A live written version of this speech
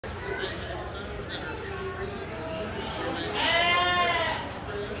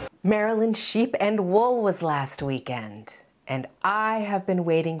Maryland Sheep and Wool was last weekend, and I have been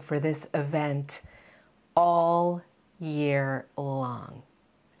waiting for this event all year long.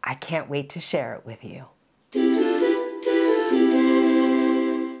 I can't wait to share it with you.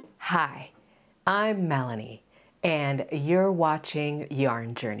 Hi, I'm Melanie, and you're watching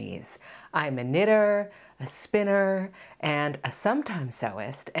Yarn Journeys. I'm a knitter, a spinner, and a sometimes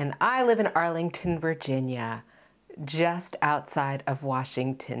sewist, and I live in Arlington, Virginia, just outside of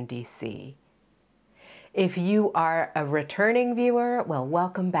Washington, D.C. If you are a returning viewer, well,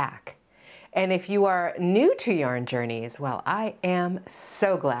 welcome back. And if you are new to Yarn Journeys, well, I am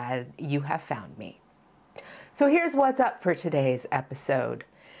so glad you have found me. So here's what's up for today's episode.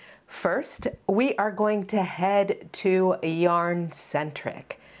 First, we are going to head to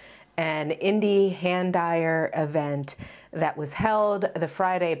Yarncentrick, an indie hand dyer event that was held the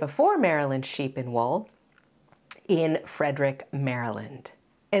Friday before Maryland Sheep and Wool in Frederick, Maryland.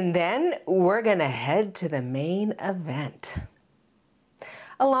 And then we're gonna head to the main event.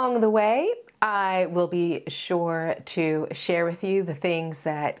 Along the way, I will be sure to share with you the things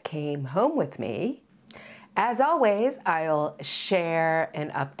that came home with me. As always, I'll share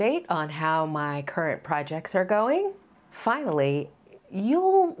an update on how my current projects are going. Finally,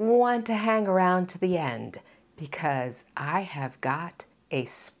 you'll want to hang around to the end because I have got a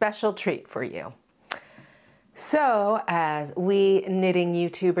special treat for you. So, as we knitting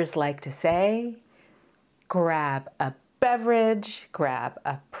YouTubers like to say, grab a beverage, grab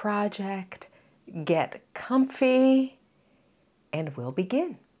a project, get comfy, and we'll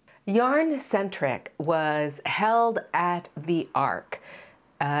begin. Yarncentrick was held at the Arc,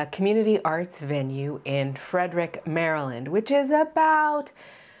 a community arts venue in Frederick, Maryland, which is about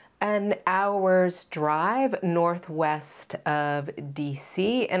an hour's drive northwest of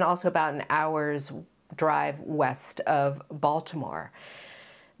DC and also about an hour's drive west of Baltimore.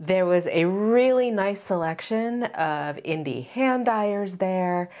 There was a really nice selection of indie hand dyers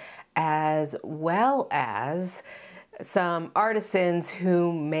there, as well as some artisans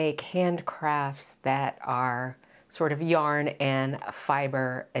who make handcrafts that are sort of yarn and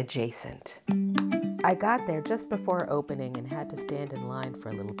fiber adjacent. I got there just before opening and had to stand in line for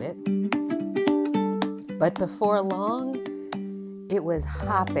a little bit. But before long, it was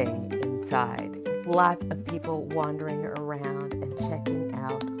hopping inside. Lots of people wandering around and checking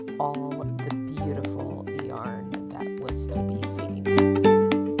out all the beautiful yarn that was to be seen.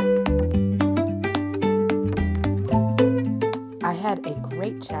 I had a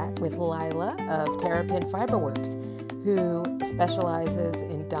great chat with Lila of Terrapin Fiberworks, who specializes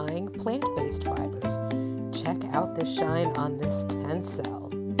in dyeing plant-based fibers. Check out the shine on this tencel.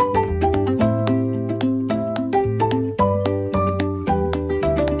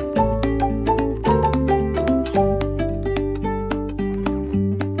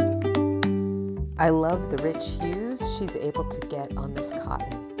 I love the rich hues she's able to get on this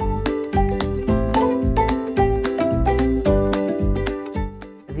cotton.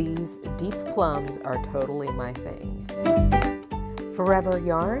 These deep plums are totally my thing. Forever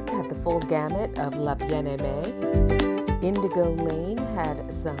Yarn had the full gamut of La Bien-Aimée. Indigo Lane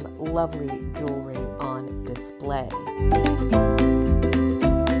had some lovely jewelry on display.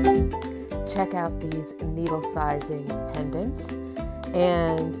 Check out these needle sizing pendants.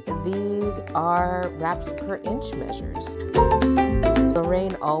 And these are wraps per inch measures.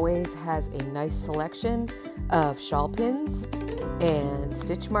 Lorraine always has a nice selection of shawl pins and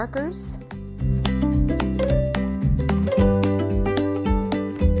stitch markers.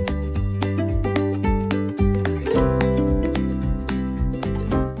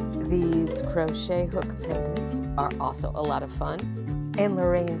 These crochet hook pendants are also a lot of fun. And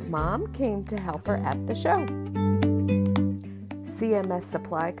Lorraine's mom came to help her at the show. CMS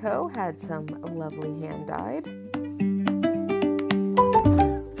Supply Co. had some lovely hand-dyed,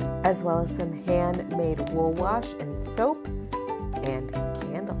 as well as some handmade wool wash and soap and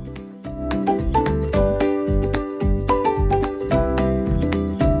candles.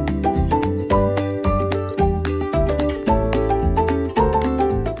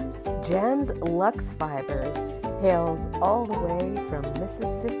 Jen's Luxe Fibers hails all the way from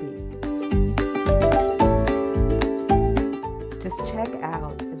Mississippi. Just check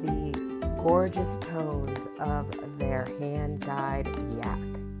out the gorgeous tones of their hand-dyed yak.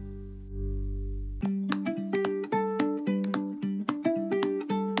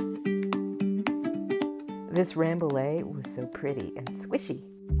 This Rambouillet was so pretty and squishy.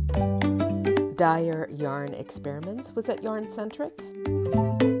 Dyer Yarn Experiments was at Yarncentrick.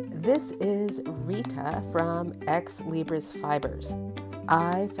 This is Rita from Ex Libris Fibers.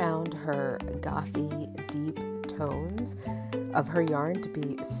 I found her gothy, deep tones of her yarn to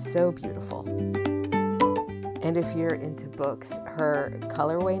be so beautiful. And if you're into books, her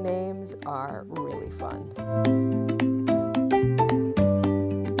colorway names are really fun.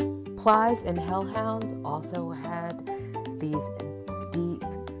 Plies and Hellhounds also had these deep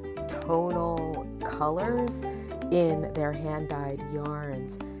tonal colors in their hand-dyed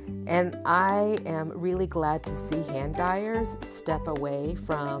yarns. And I am really glad to see hand dyers step away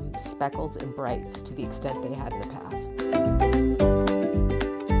from speckles and brights to the extent they had in the past.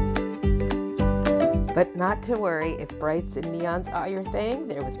 But not to worry, if brights and neons are your thing,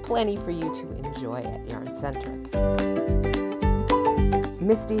 there was plenty for you to enjoy at Yarncentric.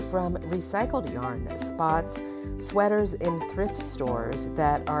 Misty from Recycled Yarn spots sweaters in thrift stores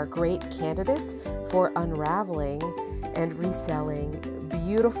that are great candidates for unraveling and reselling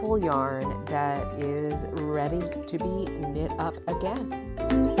beautiful yarn that is ready to be knit up again.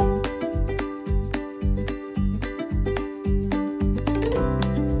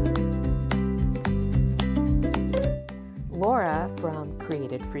 Laura from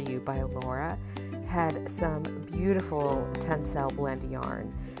Created For You by Laura had some beautiful Tencel blend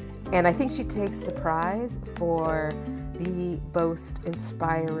yarn, and I think she takes the prize for the most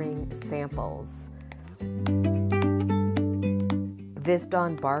inspiring samples. This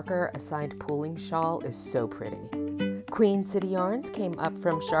Dawn Barker assigned pooling shawl is so pretty. Queen City Yarns came up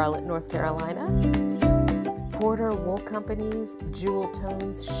from Charlotte, North Carolina. Porter Wool Company's jewel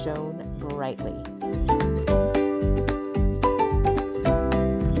tones shone brightly.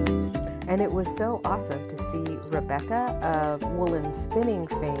 And it was so awesome to see Rebecca of Woolen Spinning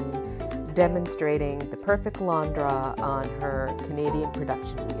fame demonstrating the perfect lawn draw on her Canadian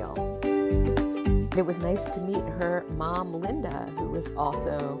production wheel. It was nice to meet her mom, Linda, who was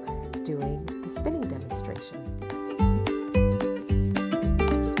also doing the spinning demonstration.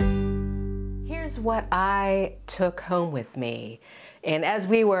 Here's what I took home with me. And as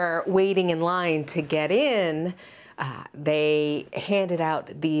we were waiting in line to get in, they handed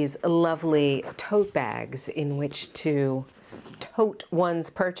out these lovely tote bags in which to tote one's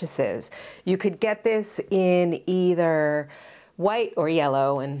purchases. You could get this in either white or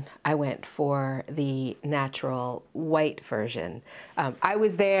yellow, and I went for the natural white version. I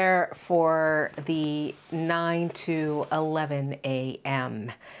was there for the 9 to 11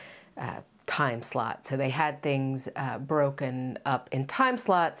 a.m. Time slot, so they had things broken up in time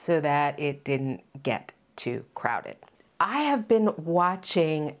slots so that it didn't get too crowded. I have been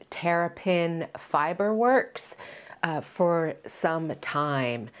watching Terrapin Fiberworks for some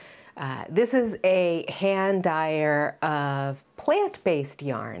time. This is a hand dyer of plant-based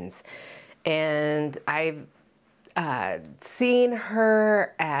yarns, and I've seen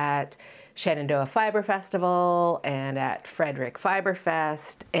her at Shenandoah Fiber Festival and at Frederick Fiber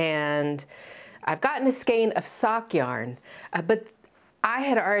Fest, and I've gotten a skein of sock yarn, but I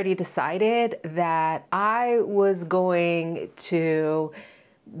had already decided that I was going to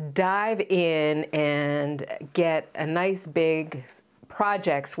dive in and get a nice big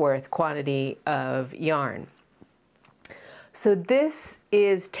project's worth quantity of yarn. So this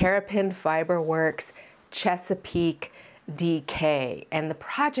is Terrapin Fiberworks Chesapeake DK, and the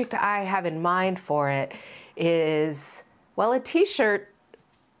project I have in mind for it is, well, a t-shirt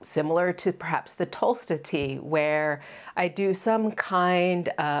similar to perhaps the Tolsta Tee, where I do some kind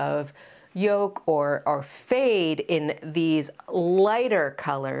of yoke or fade in these lighter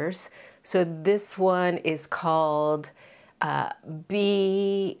colors. So this one is called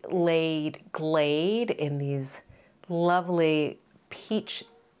Bee Laid Glade in these lovely peach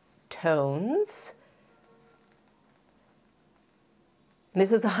tones. And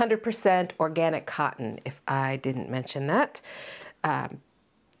this is 100% organic cotton, if I didn't mention that.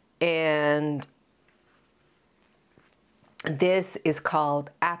 And this is called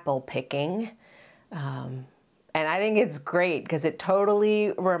Apple Picking. And I think it's great because it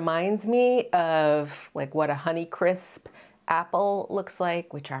totally reminds me of like what a Honeycrisp apple looks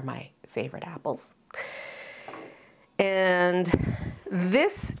like, which are my favorite apples. And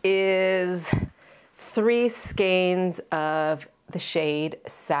this is 3 skeins of the shade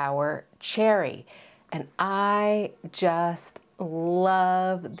Sour Cherry. And I just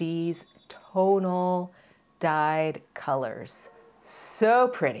love these tonal dyed colors. So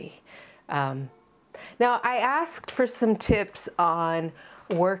pretty. Now I asked for some tips on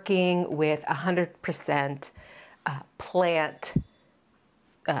working with 100% plant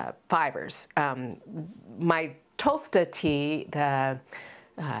fibers. My Tolsta Tee, the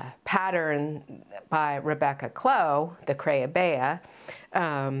pattern by Rebecca Clow, the Crea Bea,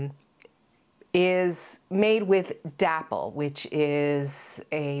 is made with dapple, which is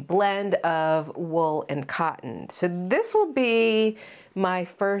a blend of wool and cotton. So this will be my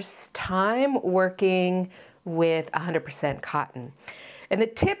first time working with 100% cotton. And the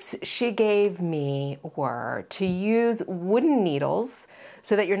tips she gave me were to use wooden needles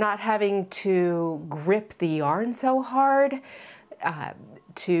so that you're not having to grip the yarn so hard,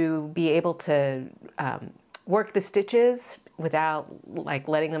 to be able to work the stitches without like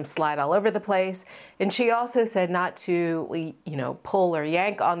letting them slide all over the place. And she also said not to, pull or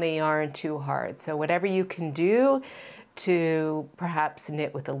yank on the yarn too hard. So whatever you can do to perhaps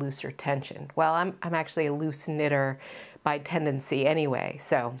knit with a looser tension. Well, I'm actually a loose knitter by tendency anyway,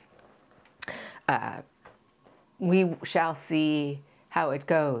 so we shall see how it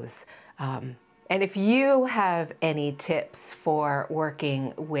goes. And if you have any tips for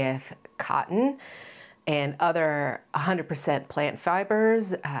working with cotton and other 100% plant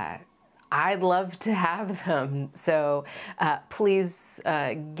fibers, I'd love to have them. So please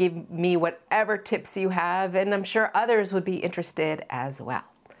give me whatever tips you have, and I'm sure others would be interested as well.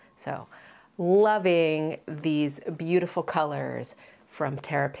 So loving these beautiful colors from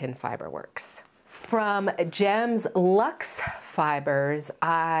Terrapin Fiberworks. From Gems Luxe Fibers,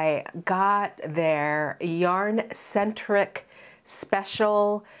 I got their Yarncentrick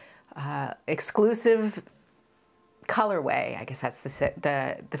special exclusive colorway. I guess that's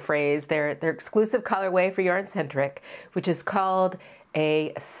the phrase. Their exclusive colorway for Yarncentrick, which is called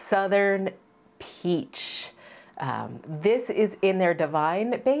a Southern Peach. This is in their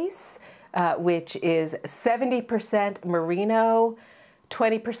Divine base, which is 70% merino,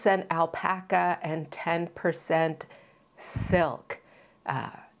 20% alpaca, and 10% silk.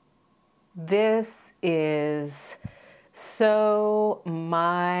 This is so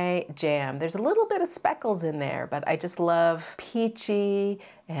my jam. There's a little bit of speckles in there, but I just love peachy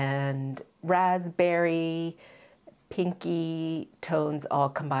and raspberry, pinky tones all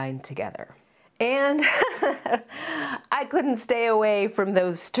combined together. And I couldn't stay away from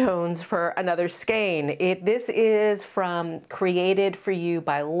those tones for another skein. This is from Created for You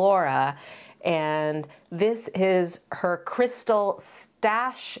by Laura, and this is her Crystal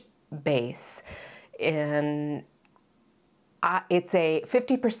Stash base. And it's a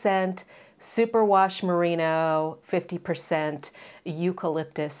 50% superwash merino, 50%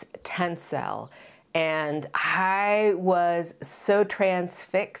 eucalyptus tencel. And I was so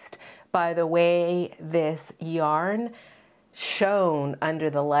transfixed by the way this yarn shone under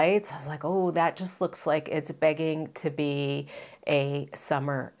the lights. I was like, oh, that just looks like it's begging to be a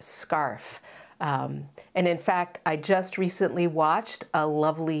summer scarf. And in fact, I just recently watched a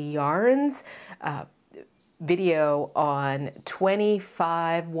Lovely Yarns video on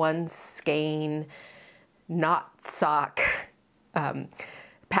 25 one skein knot sock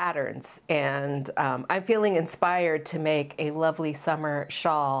patterns, and I'm feeling inspired to make a lovely summer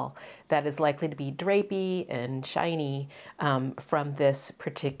shawl that is likely to be drapey and shiny from this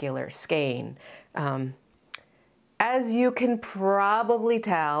particular skein. As you can probably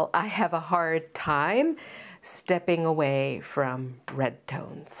tell, I have a hard time stepping away from red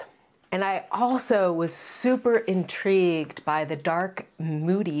tones. And I also was super intrigued by the dark,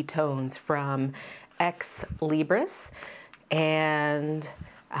 moody tones from Ex Libris. And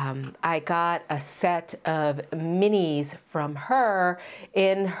I got a set of minis from her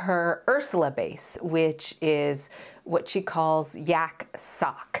in her Ursula base, which is what she calls yak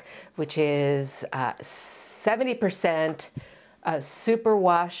sock, which is 70%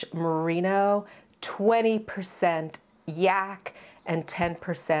 superwash merino, 20% yak, and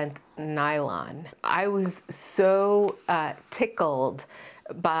 10% nylon. I was so tickled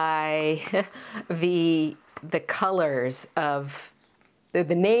by the colors of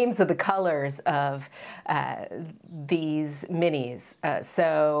the names of the colors of these minis.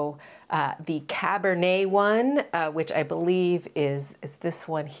 So the Cabernet one, which I believe is this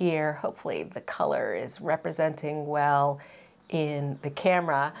one here. Hopefully the color is representing well in the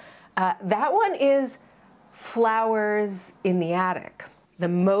camera. That one is Flowers in the Attic. The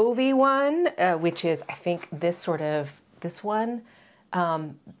Mowry one, which is I think this one,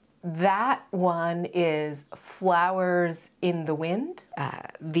 that one is Flowers in the Wind.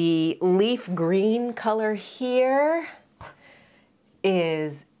 The leaf green color here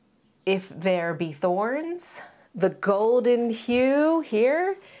is If There Be Thorns. The golden hue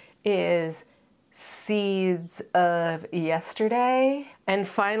here is Seeds of Yesterday. And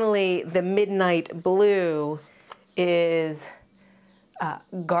finally, the midnight blue is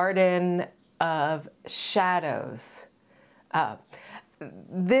Garden of Shadows.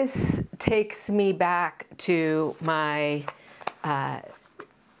 This takes me back to my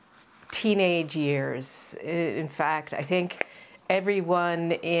teenage years. In fact, I think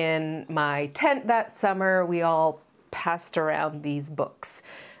everyone in my tent that summer, we all passed around these books.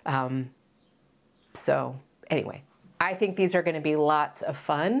 So anyway, I think these are going to be lots of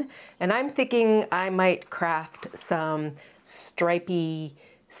fun, and I'm thinking I might craft some stripy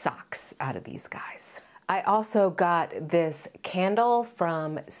socks out of these guys. I also got this candle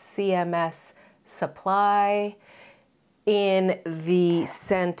from CMS Supply in the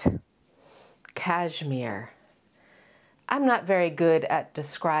scent Cashmere. I'm not very good at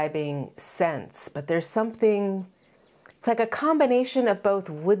describing scents, but there's something, it's like a combination of both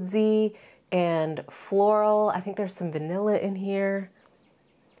woodsy and floral. I think there's some vanilla in here.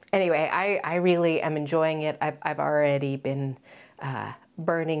 Anyway, I really am enjoying it. I've already been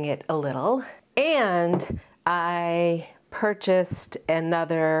burning it a little. And I purchased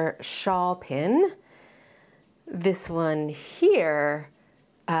another shawl pin. This one here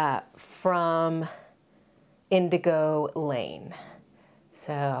from Indigo Lane.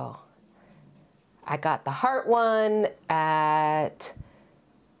 So I got the heart one at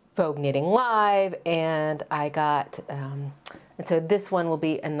Vogue Knitting Live, and I got, and so this one will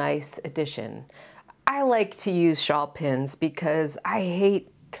be a nice addition. I like to use shawl pins because I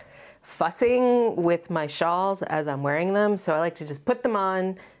hate fussing with my shawls as I'm wearing them, so I like to just put them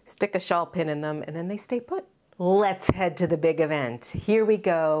on, stick a shawl pin in them, and then they stay put. Let's head to the big event. Here we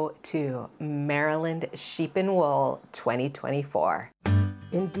go to Maryland Sheep and Wool 2024.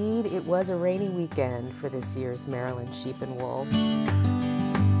 Indeed, it was a rainy weekend for this year's Maryland Sheep and Wool.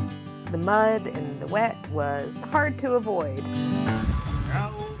 The mud and the wet was hard to avoid,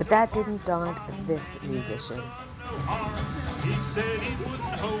 but that didn't daunt this musician. He said he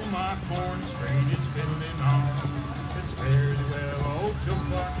wouldn't hold my corn strain, it's bending on. It's fairly well, old Joe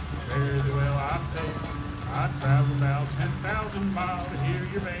Clark, fairly well, I say. I traveled about 10,000 miles to hear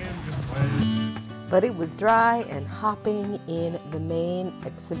your banjo play. But it was dry and hopping in the main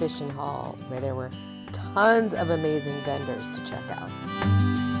exhibition hall, where there were tons of amazing vendors to check out.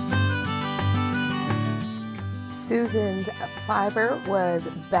 Susan's Fiber was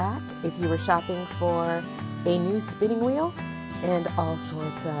back if you were shopping for a new spinning wheel and all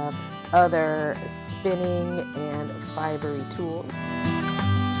sorts of other spinning and fibery tools.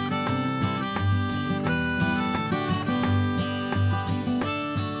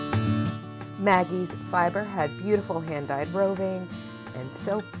 Maggie's Fiber had beautiful hand-dyed roving and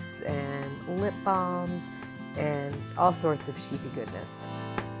soaps and lip balms and all sorts of sheepy goodness.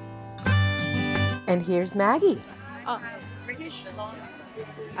 And here's Maggie. British long.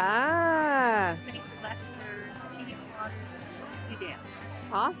 Ah, British Leicester's tea sedan.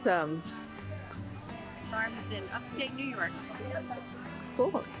 awesome. Farm is in upstate New York.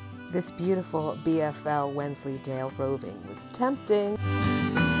 Cool. This beautiful BFL Wensleydale roving was tempting.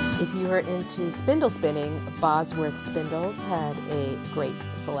 If you were into spindle spinning, Bosworth Spindles had a great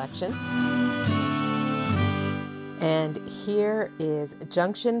selection. And here is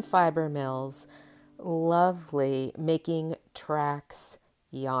Junction Fiber Mills' lovely Making Tracks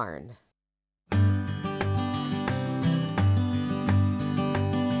yarn.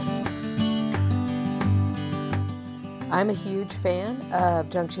 I'm a huge fan of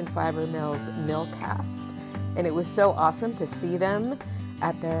Junction Fiber Mills' Millcast, and it was so awesome to see them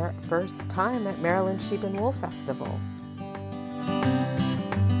at their first time at Maryland Sheep and Wool Festival.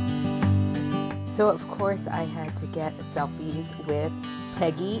 So of course I had to get selfies with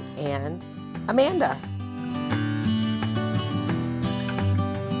Peggy and Amanda.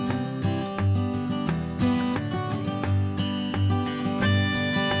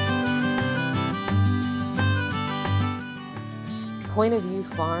 Point of View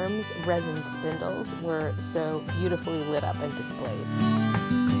Farms resin spindles were so beautifully lit up and displayed.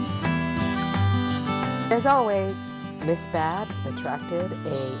 As always, Miss Babs attracted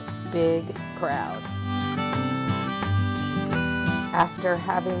a big crowd. After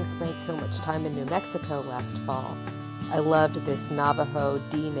having spent so much time in New Mexico last fall, I loved this Navajo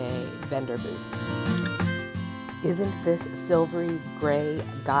Dine vendor booth. Isn't this silvery gray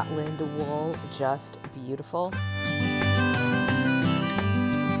Gotland wool just beautiful?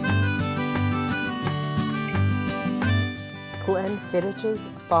 Glenn Fittich's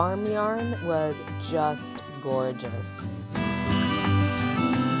farm yarn was just gorgeous.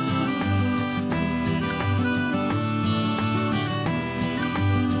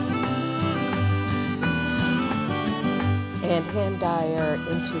 And Hand Dyer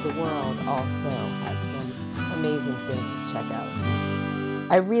Into the World also had some amazing things to check out.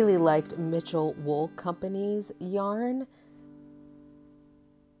 I really liked Mitchell Wool Company's yarn.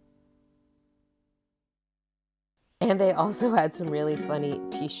 And they also had some really funny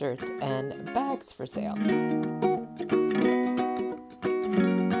t-shirts and bags for sale.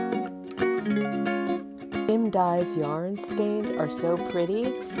 Kim Dye's yarn skeins are so pretty,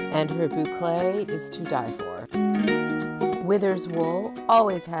 and her boucle is to die for. Withers Wool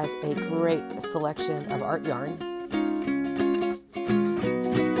always has a great selection of art yarn.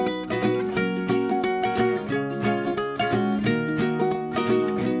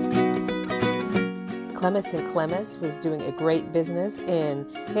 Clemis & Clemis was doing a great business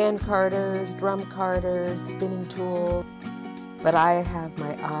in hand carders, drum carders, spinning tools, but I have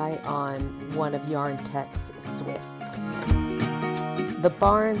my eye on one of Yarntech's Swifts. The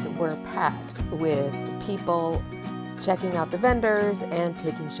barns were packed with people checking out the vendors and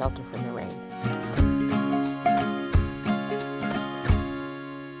taking shelter from the rain.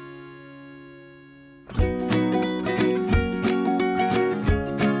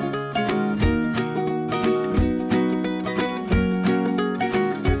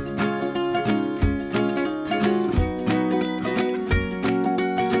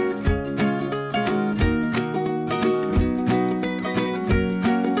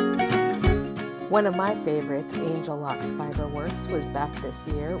 One of my favorites, Angel Locks Fiberworks, was back this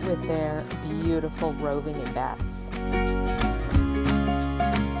year with their beautiful roving and bats.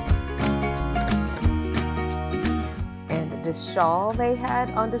 And this shawl they had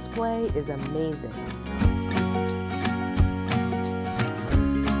on display is amazing.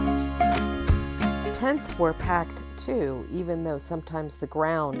 Tents were packed too, even though sometimes the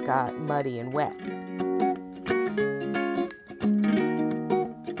ground got muddy and wet.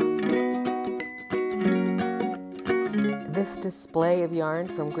 This display of yarn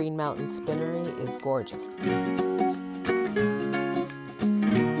from Green Mountain Spinnery is gorgeous.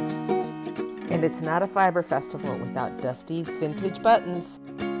 And it's not a fiber festival without Dusty's vintage buttons.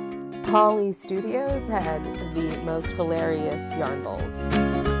 Polly Studios had the most hilarious yarn bowls.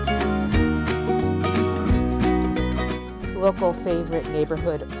 Local favorite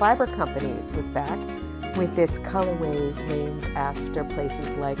Neighborhood Fiber Company was back with its colorways named after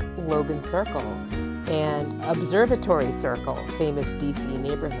places like Logan Circle and Observatory Circle, famous DC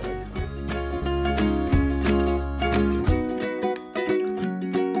neighborhood.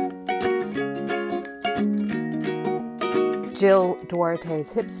 Jill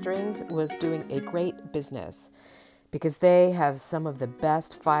Duarte's Hip Strings was doing a great business because they have some of the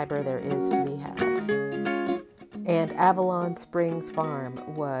best fiber there is to be had. And Avalon Springs Farm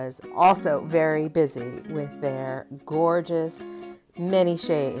was also very busy with their gorgeous many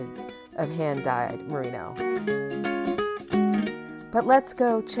shades of hand-dyed merino. But let's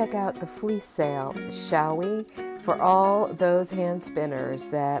go check out the fleece sale, shall we? For all those hand spinners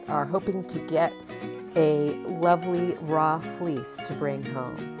that are hoping to get a lovely raw fleece to bring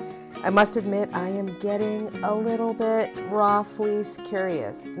home. I must admit I am getting a little bit raw fleece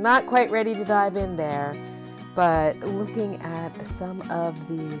curious. Not quite ready to dive in there, but looking at some of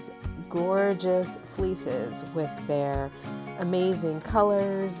these gorgeous fleeces with their amazing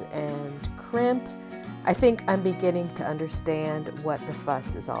colors and crimp, I think I'm beginning to understand what the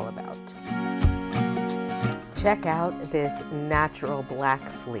fuss is all about. Check out this natural black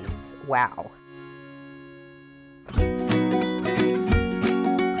fleece. Wow.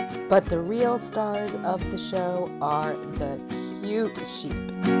 But the real stars of the show are the cute sheep,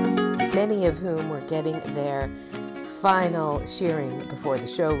 many of whom were getting their final shearing before the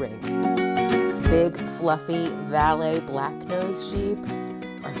show ring. Big, fluffy valet black-nosed sheep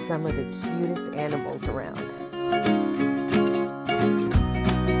are some of the cutest animals around.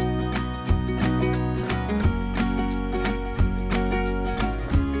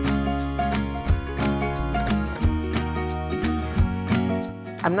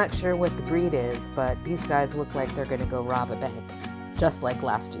 I'm not sure what the breed is, but these guys look like they're going to go rob a bank, just like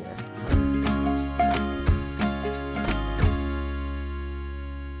last year.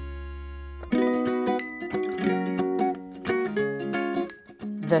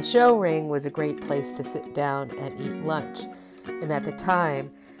 The show ring was a great place to sit down and eat lunch, and at the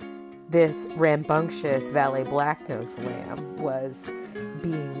time, this rambunctious valet black-nosed lamb was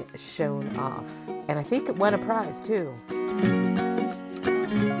being shown off, and I think it won a prize too.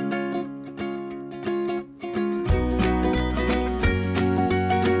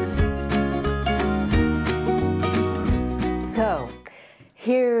 So,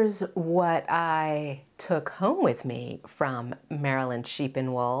 here's what I took home with me from Maryland Sheep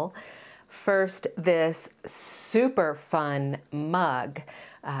and Wool. First, this super fun mug.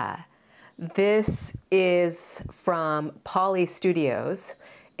 This is from Polly Studios,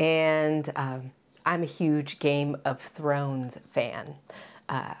 and I'm a huge Game of Thrones fan.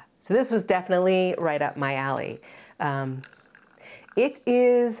 So this was definitely right up my alley. It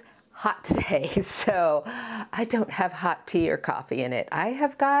is hot today, so I don't have hot tea or coffee in it. I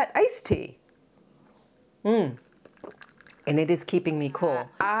have got iced tea. And it is keeping me cool.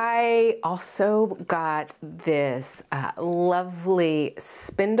 I also got this lovely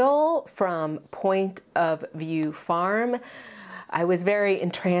spindle from Point of View Farm. I was very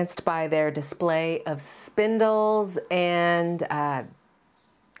entranced by their display of spindles, and I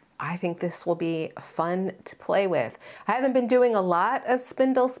think this will be fun to play with. I haven't been doing a lot of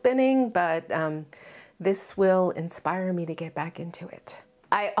spindle spinning, but this will inspire me to get back into it.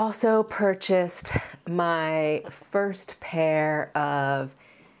 I also purchased my first pair of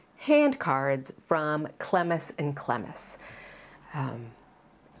hand cards from Clemis & Clemis.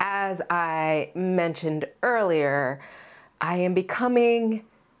 As I mentioned earlier, I am becoming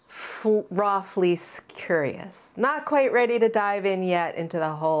raw fleece curious. Not quite ready to dive in yet into the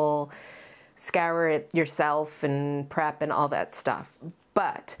whole scour it yourself and prep and all that stuff.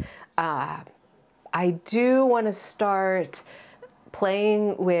 But I do want to start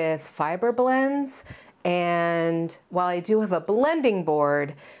playing with fiber blends, and while I do have a blending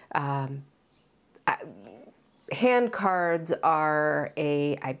board, hand cards are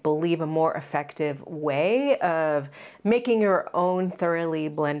I believe, a more effective way of making your own thoroughly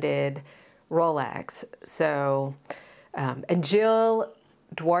blended Rolex. So, and Jill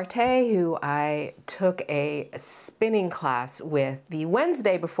Duarte, who I took a spinning class with the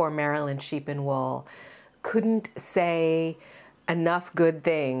Wednesday before Maryland Sheep and Wool, couldn't say enough good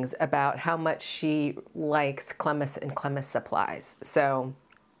things about how much she likes Clemis & Clemis supplies. So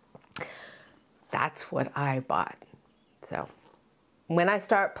that's what I bought. So when I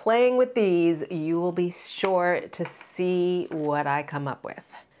start playing with these, you will be sure to see what I come up with.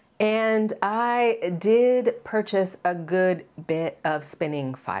 And I did purchase a good bit of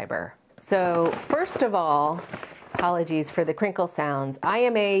spinning fiber. So first of all, apologies for the crinkle sounds. I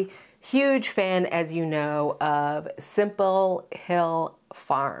am a huge fan, as you know, of Simple Hill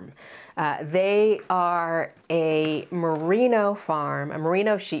Farm. They are a merino farm, a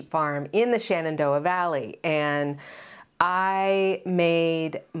merino sheep farm in the Shenandoah Valley. And I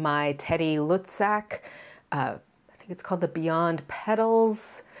made my Teddy Lutzak, I think it's called the Beyond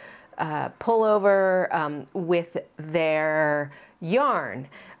Petals pullover with their yarn.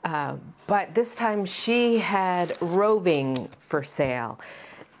 But this time she had roving for sale.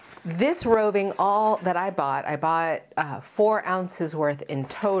 This roving, all that I bought 4 ounces worth in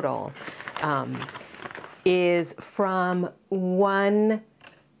total, is from one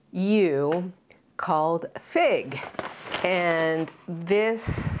ewe called Fig. And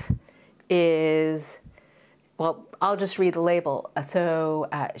this is, well, I'll just read the label. So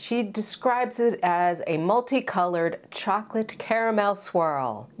she describes it as a multicolored chocolate caramel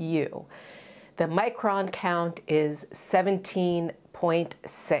swirl ewe. The micron count is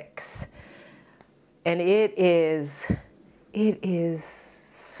 17.6, and it is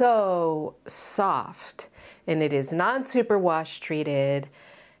so soft, and it is non-superwash treated,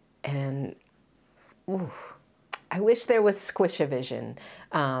 and ooh, I wish there was Squish-A-Vision.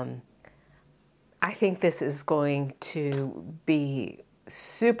 I think this is going to be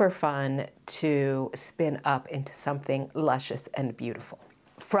super fun to spin up into something luscious and beautiful.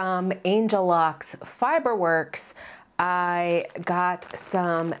 From Angel Locks Fiberworks, I got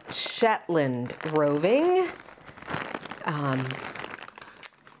some Shetland roving.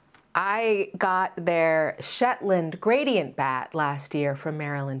 I got their Shetland Gradient Bat last year from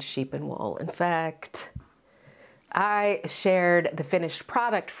Maryland Sheep and Wool. In fact, I shared the finished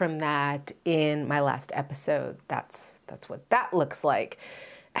product from that in my last episode. That's what that looks like.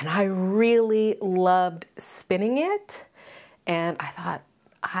 And I really loved spinning it, and I thought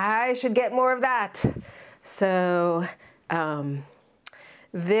I should get more of that. So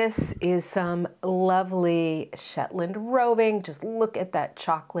this is some lovely Shetland roving. Just look at that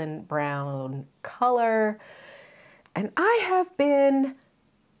chocolate brown color. And I have been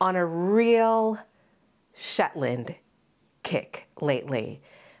on a real Shetland kick lately.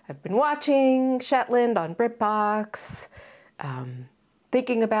 I've been watching Shetland on BritBox,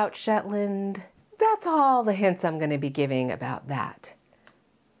 thinking about Shetland. That's all the hints I'm going to be giving about that.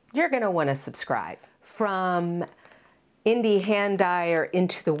 You're going to want to subscribe. From Indie Hand Dyer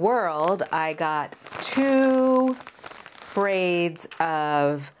Into the World, I got 2 braids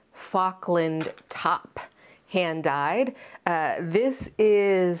of Falkland top hand dyed. This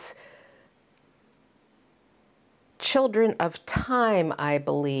is Children of Time, I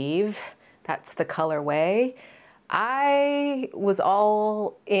believe. That's the colorway. I was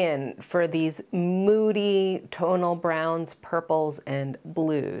all in for these moody tonal browns, purples, and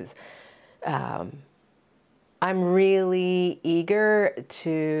blues. I'm really eager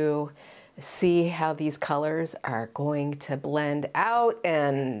to see how these colors are going to blend out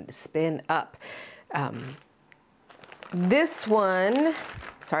and spin up. This one,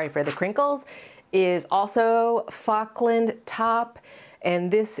 sorry for the crinkles, is also Falkland top, and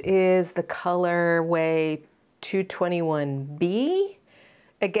this is the colorway 221B.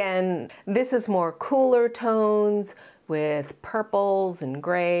 Again, this is more cooler tones with purples and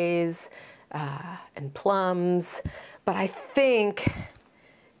grays and plums, but I think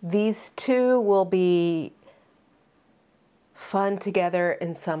these two will be fun together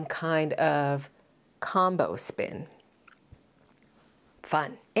in some kind of combo spin.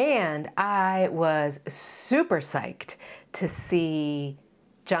 Fun. And I was super psyched to see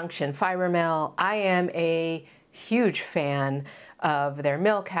Junction Fiber Mill. I am a huge fan of their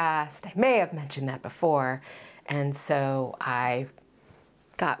mill cast. I may have mentioned that before. And so I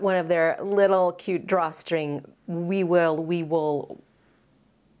got one of their little cute drawstring We Will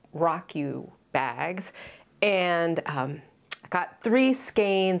Rock You bags. And I got 3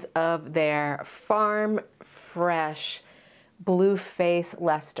 skeins of their Farm Fresh Blue Face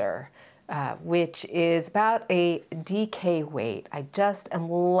Leicester, which is about a DK weight. I just am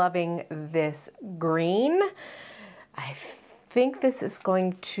loving this green. I think this is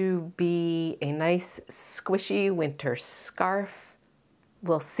going to be a nice squishy winter scarf.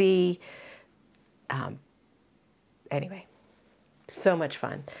 We'll see. Anyway, so much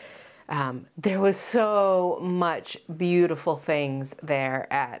fun. There was so much beautiful things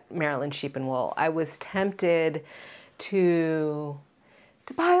there at Maryland Sheep and Wool. I was tempted to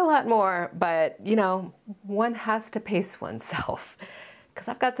buy a lot more, but you know, one has to pace oneself because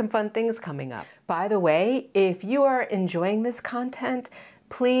I've got some fun things coming up. By the way, if you are enjoying this content,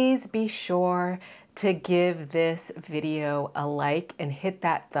 please be sure to give this video a like and hit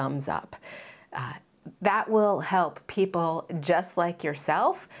that thumbs up. That will help people just like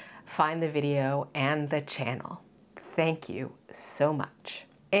yourself find the video and the channel. Thank you so much.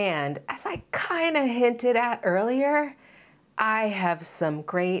 And as I kind of hinted at earlier, I have some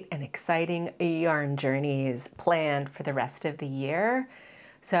great and exciting yarn journeys planned for the rest of the year.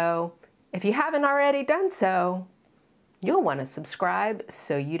 So if you haven't already done so, you'll want to subscribe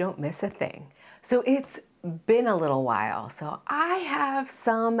so you don't miss a thing. So it's been a little while, so I have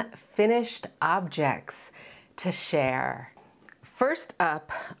some finished objects to share. First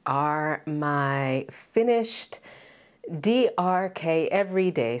up are my finished DRK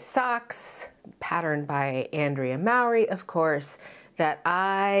Everyday Socks, patterned by Andrea Mowry, of course, that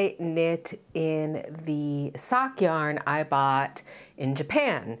I knit in the sock yarn I bought in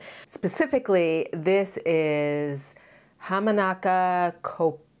Japan. Specifically, this is Hamanaka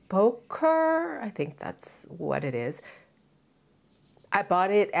Kopoker, I think that's what it is. I bought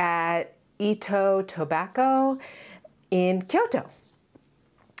it at Ito Tobacco in Kyoto.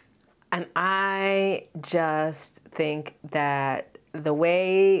 And I just think that the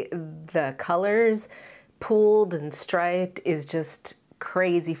way the colors pooled and striped is just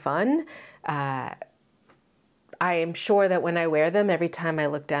crazy fun. I am sure that when I wear them, every time I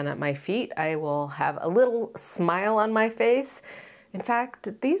look down at my feet, I will have a little smile on my face. In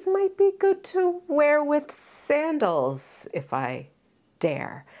fact, these might be good to wear with sandals if I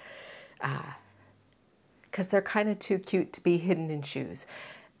dare, because they're kind of too cute to be hidden in shoes.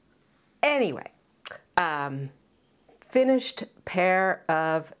 Anyway, finished pair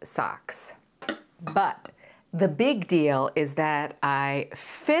of socks. But the big deal is that I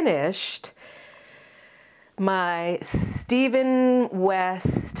finished my Stephen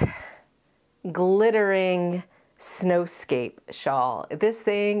West glittering Snowscape shawl. This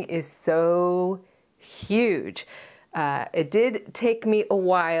thing is so huge. It did take me a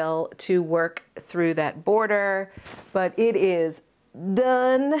while to work through that border, but it is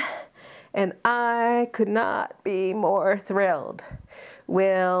done. And I could not be more thrilled.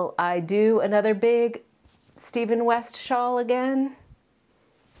 Will I do another big Stephen West shawl again?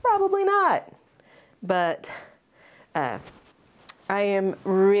 Probably not. But I am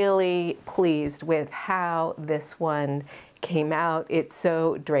really pleased with how this one came out. It's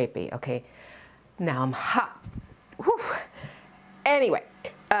so drapey. Okay, now I'm hot. Whew. Anyway,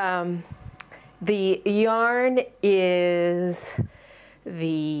 the yarn is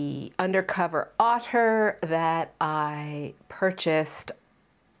the Undercover Otter that I purchased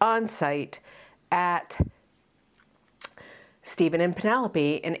on site at Stephen and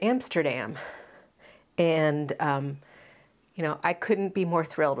Penelope in Amsterdam. And, you know, I couldn't be more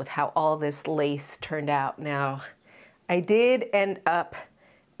thrilled with how all this lace turned out. Now, I did end up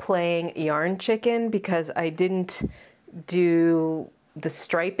playing Yarn Chicken because I didn't do the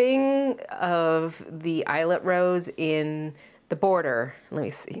striping of the eyelet rows in the border. Let me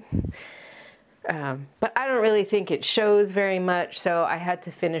see. But I don't really think it shows very much, so I had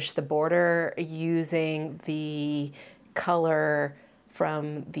to finish the border using the color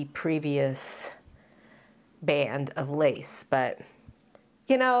from the previous band of lace. But,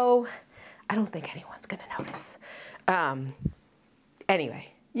 you know, I don't think anyone's gonna notice.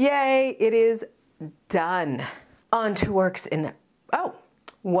 Anyway, yay, it is done. On to works in, oh,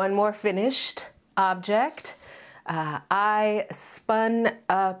 one more finished object. I spun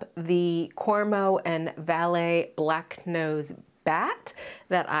up the Cormo and Valet Black Nose bat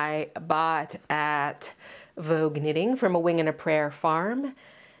that I bought at Vogue Knitting from a Wing and a Prayer farm.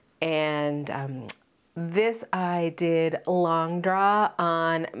 And this I did long draw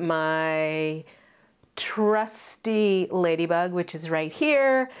on my trusty ladybug, which is right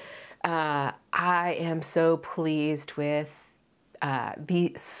here. I am so pleased with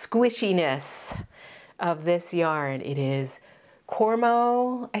the squishiness of this yarn. It is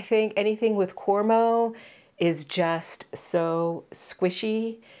Cormo. I think anything with Cormo is just so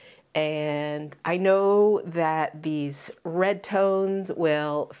squishy, and I know that these red tones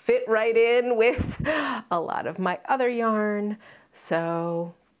will fit right in with a lot of my other yarn,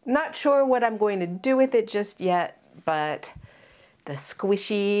 so not sure what I'm going to do with it just yet, but the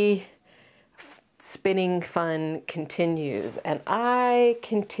squishy spinning fun continues, and I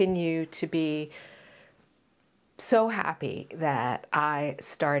continue to be so happy that I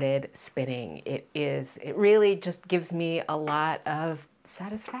started spinning. It really just gives me a lot of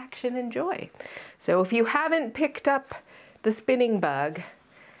satisfaction and joy. So if you haven't picked up the spinning bug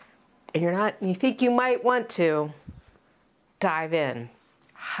and you think you might want to, dive in.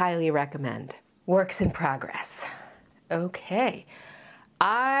 Highly recommend. Works in progress. Okay,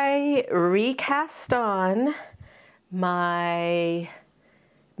 I recast on my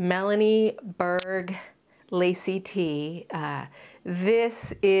Melanie Berg Lacy Tee.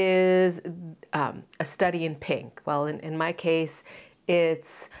 This is a study in pink. Well, in my case,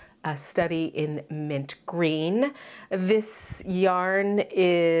 it's a study in mint green. This yarn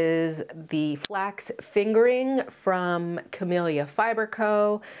is the flax fingering from Camellia Fiber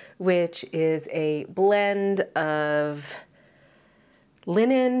Co., which is a blend of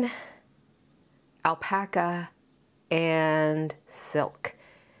linen, alpaca, and silk.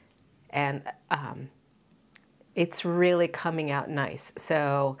 And it's really coming out nice.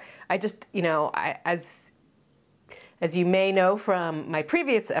 So I just, you know, as you may know from my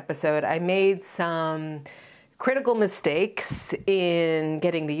previous episode, I made some critical mistakes in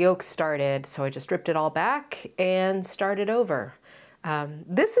getting the yoke started. So I just stripped it all back and started over.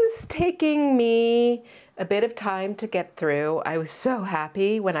 This is taking me a bit of time to get through. I was so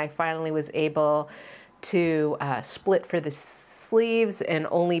happy when I finally was able to split for the sleeves and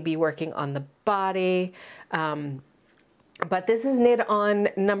only be working on the body. But this is knit on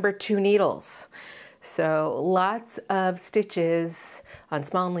number 2 needles. So lots of stitches on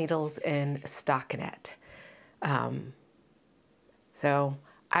small needles and stockinette. So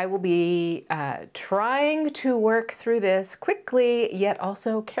I will be trying to work through this quickly, yet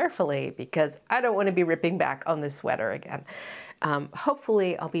also carefully, because I don't want to be ripping back on this sweater again.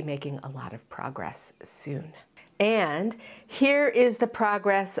 Hopefully I'll be making a lot of progress soon. And here is the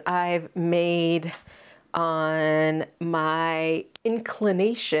progress I've made on my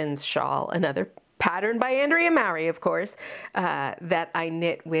Inclinations shawl, another pattern by Andrea Mowry, of course, that I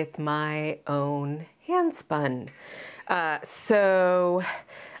knit with my own hand spun.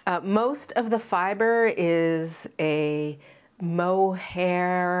 Most of the fiber is a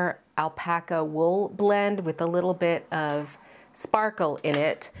mohair alpaca wool blend with a little bit of sparkle in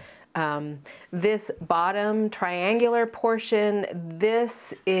it. This bottom triangular portion,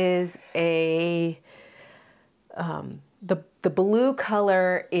 this is a, the blue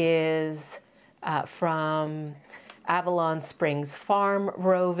color is from Avalon Springs Farm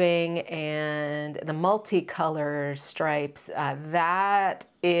Roving, and the multicolor stripes, that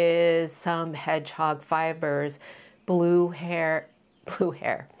is some hedgehog fibers, blue-faced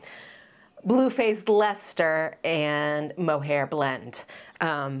Leicester and mohair blend.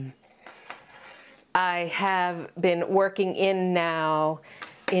 I have been working in now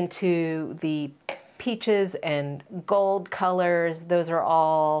into the peaches and gold colors. Those are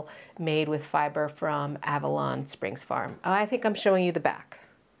all made with fiber from Avalon Springs Farm. Oh, I think I'm showing you the back.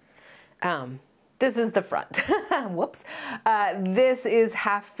 This is the front. Whoops. This is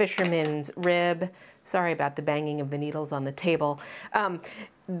half fisherman's rib. Sorry about the banging of the needles on the table.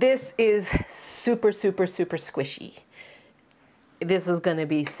 This is super, super, super squishy. This is going to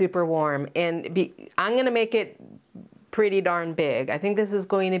be super warm, and I'm going to make it pretty darn big. I think this is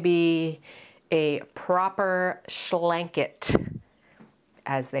going to be a proper schlanket,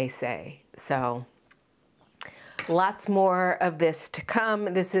 as they say. So lots more of this to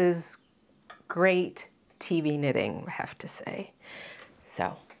come. This is great TV knitting, I have to say.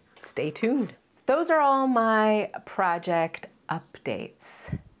 So stay tuned. Those are all my project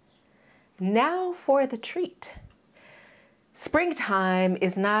updates. Now for the treat. Springtime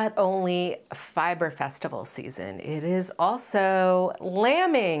is not only fiber festival season, it is also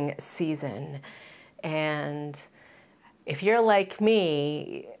lambing season. And if you're like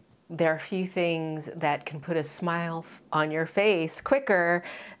me, there are a few things that can put a smile on your face quicker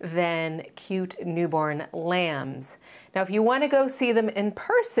than cute newborn lambs. Now, if you want to go see them in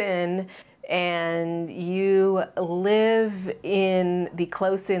person, and you live in the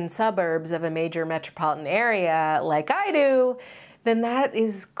close-in suburbs of a major metropolitan area like I do, then that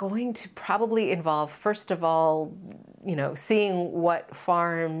is going to probably involve, first of all, seeing what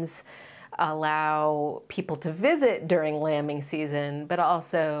farms allow people to visit during lambing season, but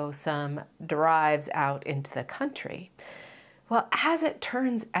also some drives out into the country. Well, as it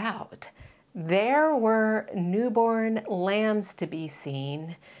turns out, there were newborn lambs to be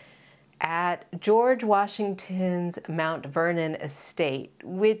seen at George Washington's Mount Vernon estate,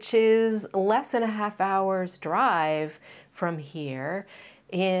 which is less than a half hour's drive from here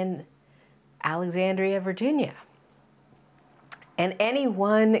in Alexandria, Virginia. And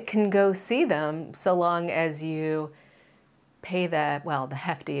anyone can go see them so long as you pay the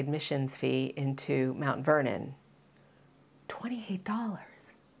hefty admissions fee into Mount Vernon. $28.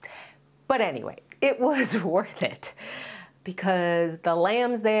 But anyway, it was worth it, because the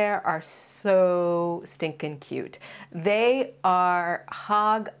lambs there are so stinking cute. They are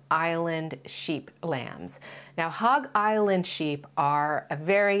Hog Island sheep lambs. Now, Hog Island sheep are a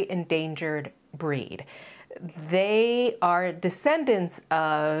very endangered breed. They are descendants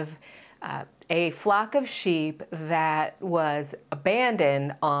of a flock of sheep that was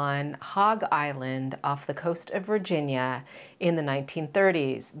abandoned on Hog Island off the coast of Virginia in the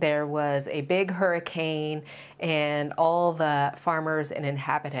 1930s. There was a big hurricane and all the farmers and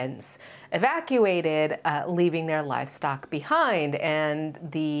inhabitants evacuated, leaving their livestock behind, and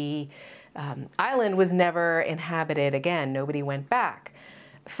the island was never inhabited again. Nobody went back.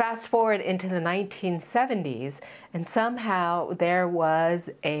 Fast forward into the 1970s, and somehow there was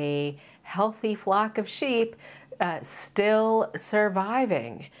a healthy flock of sheep still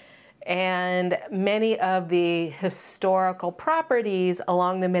surviving. And many of the historical properties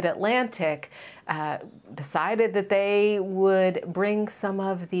along the Mid-Atlantic decided that they would bring some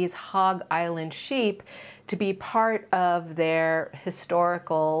of these Hog Island sheep to be part of their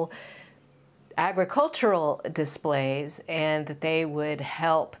historical agricultural displays, and that they would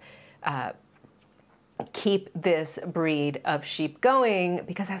help keep this breed of sheep going,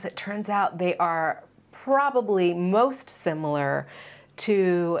 because as it turns out, they are probably most similar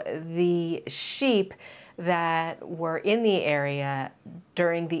to the sheep that were in the area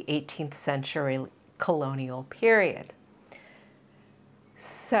during the 18th century colonial period.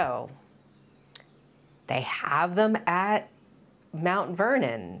 So they have them at Mount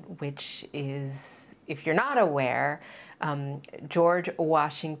Vernon, which is, if you're not aware, George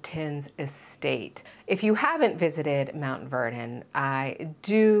Washington's estate. If you haven't visited Mount Vernon, I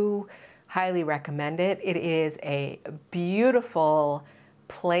do highly recommend it. It is a beautiful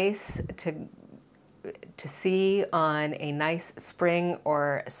place to see on a nice spring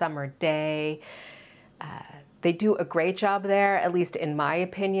or summer day. They do a great job there, at least in my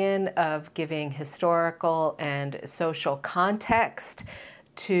opinion, of giving historical and social context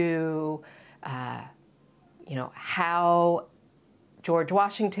to how George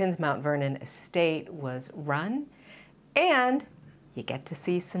Washington's Mount Vernon estate was run. And you get to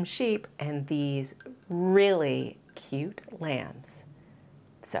see some sheep and these really cute lambs.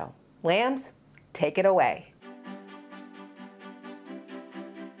 So, lambs, take it away.